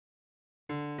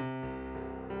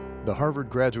the Harvard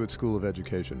Graduate School of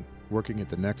Education, working at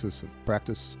the nexus of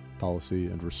practice, policy,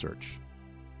 and research.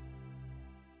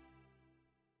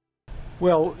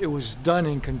 Well, it was done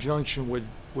in conjunction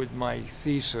with my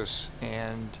thesis,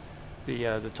 and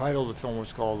the title of the film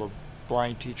was called A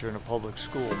Blind Teacher in a Public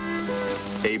School.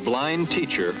 A blind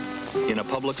teacher in a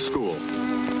public school.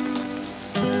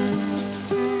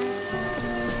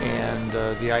 And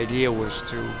the idea was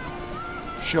to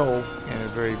show in a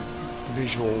very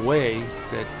visual way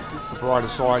that the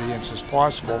broadest audience as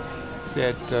possible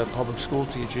that public school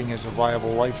teaching is a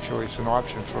viable life choice and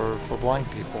option for blind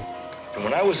people. And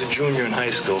when I was a junior in high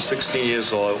school, 16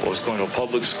 years old, I was going to a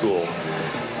public school.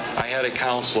 I had a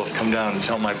counselor come down and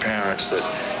tell my parents that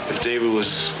if David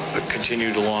was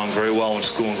continued along very well in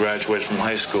school and graduated from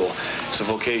high school, as a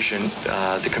vocation,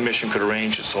 the commission could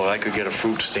arrange it so that I could get a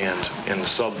fruit stand in the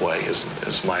subway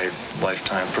as my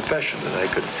lifetime profession, that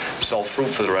I could sell fruit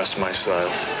for the rest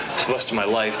of my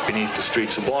life beneath the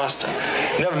streets of Boston.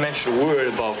 Never mentioned a word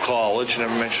about college,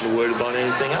 never mentioned a word about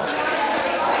anything else.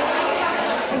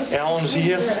 Alan, is he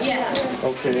here? Yeah.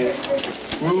 Okay.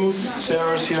 Ruth,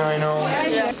 Sarah's here, I know.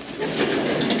 Yeah.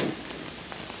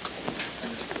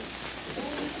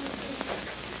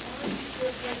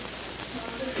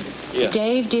 Yes.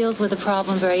 Dave deals with the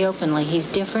problem very openly. He's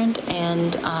different,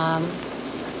 and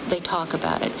they talk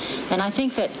about it. And I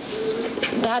think that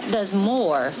does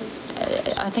more.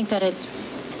 I think that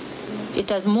it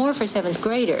does more for 7th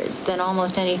graders than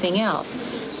almost anything else.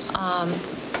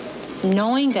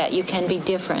 Knowing that you can be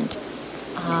different,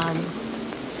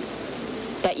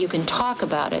 that you can talk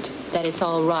about it, that it's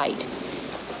all right.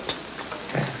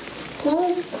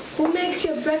 Who makes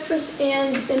your breakfast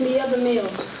and the other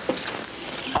meals?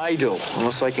 I do,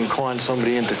 unless I can con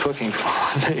somebody into cooking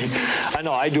for me. I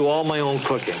know, I do all my own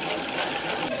cooking.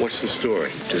 What's the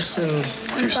story? Just in a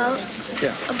few sentences.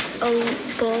 Yeah. A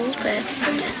bull that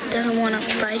just doesn't want to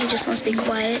fight. He just wants to be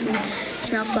quiet and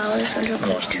smell flowers under a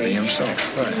cold tree. Be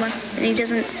himself, right. And he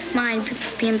doesn't mind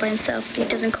being by himself. He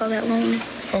doesn't call that lonely.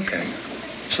 Okay.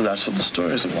 So that's what the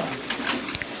story is about.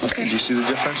 Okay. Do you see the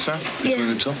difference, sir, between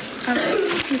the two?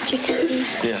 Mr.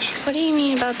 Ticchi? Yes. What do you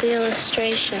mean about the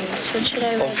illustrations? What should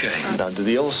I read? Okay. Now, do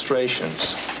the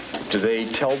illustrations, do they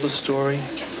tell the story?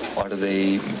 Or do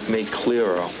they make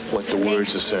clearer what the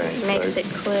words are saying? Makes right?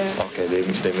 it clear. Okay,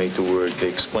 they make the word, they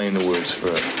explain the words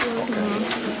further.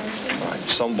 Okay. All right.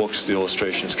 Some books, the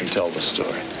illustrations can tell the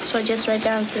story. So I just write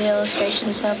down the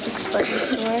illustrations help explain the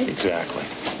story? Exactly.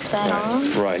 Is that all?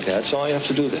 Right, that's all you have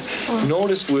to do there. Oh.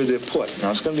 Notice where they're put. Now,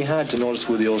 it's going to be hard to notice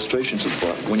where the illustrations are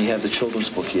put when you have the children's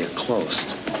book here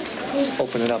closed.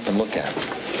 Open it up and look at it.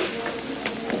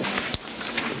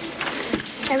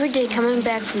 Every day coming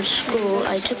back from school,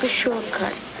 I took a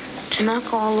shortcut to not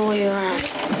go all the way around.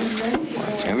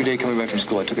 Every day coming back from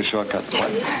school, I took a shortcut.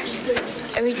 What?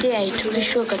 Every day I took the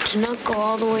shortcut to not go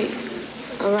all the way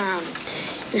around.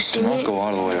 You see To me? not go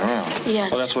all the way around? Yeah.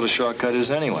 Well, that's what a shortcut is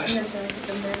anyways. Do you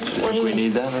think we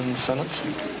need that in the sentence?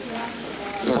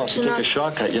 Well, if you take a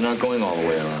shortcut, you're not going all the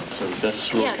way around. So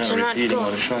that's really kind of repeating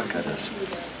what a shortcut is.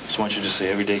 So why don't you just say,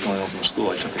 every day coming home from school,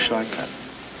 I took a shortcut.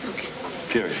 Okay.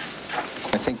 Period.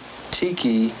 I think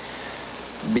Ticchi,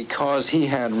 because he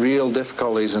had real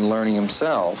difficulties in learning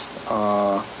himself,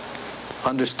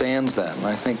 understands that. And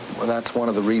I think that's one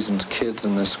of the reasons kids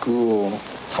in the school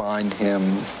find him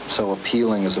so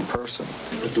appealing as a person.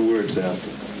 Put the words out.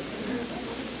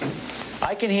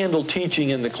 I can handle teaching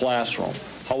in the classroom.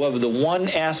 However, the one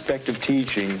aspect of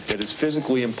teaching that is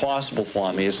physically impossible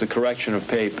for me is the correction of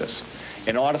papers.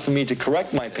 In order for me to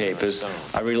correct my papers,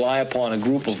 I rely upon a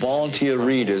group of volunteer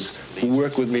readers who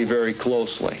work with me very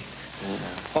closely.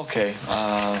 Okay,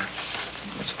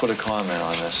 let's put a comment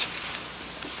on this.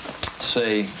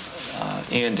 Say,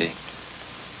 Andy,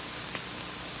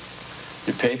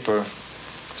 your paper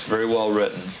is very well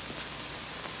written.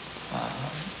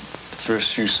 The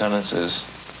first few sentences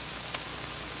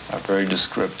are very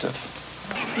descriptive.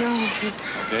 No.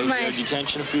 Okay, you had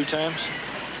detention a few times?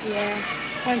 Yeah.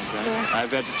 Once I've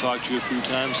had to talk to you a few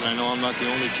times, and I know I'm not the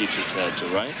only teacher that's had to,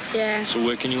 right? Yeah. So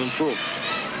where can you improve?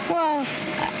 Well,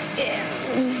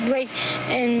 like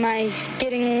in my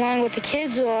getting along with the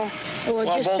kids, or Well,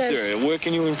 just both as areas. Where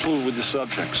can you improve with the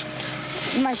subjects?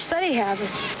 my study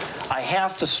habits. I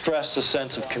have to stress the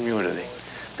sense of community,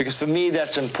 because for me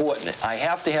that's important. I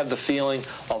have to have the feeling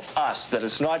of us, that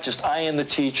it's not just I am the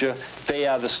teacher, they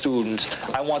are the students.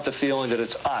 I want the feeling that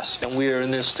it's us, and we are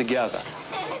in this together.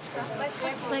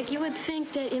 Like, you would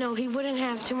think that, he wouldn't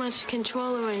have too much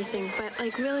control or anything,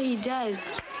 but, really he does.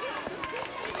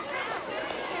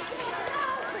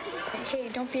 hey,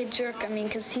 don't be a jerk. I mean,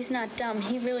 because he's not dumb.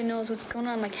 He really knows what's going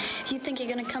on. Like, if you think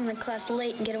you're going to come to class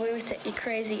late and get away with it, you're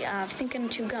crazy. If you think I'm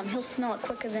chewing gum, he'll smell it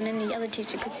quicker than any other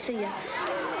teacher could see you.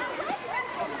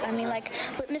 I mean, like,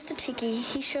 with Mr. Ticchi,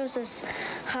 he shows us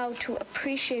how to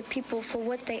appreciate people for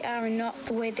what they are and not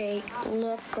the way they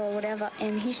look or whatever.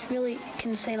 And he really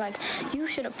can say, like, you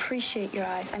should appreciate your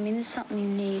eyes. I mean, this is something you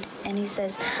need. And he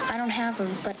says, I don't have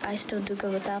them, but I still do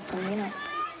good without them, you know.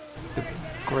 The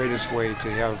greatest way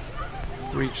to have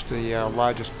reached the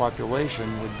largest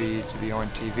population would be to be on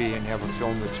TV and have a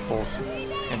film that's both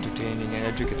entertaining and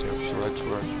educative. So that's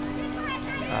where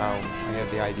I had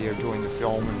the idea of doing the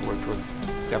film and worked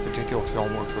with that particular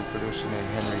film, worked with producer named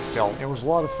Henry Felt. It was a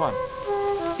lot of fun.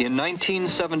 In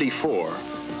 1974,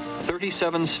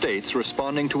 37 states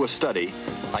responding to a study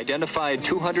identified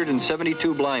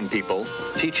 272 blind people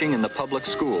teaching in the public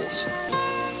schools.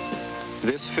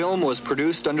 This film was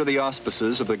produced under the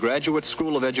auspices of the Graduate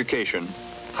School of Education,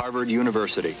 Harvard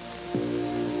University.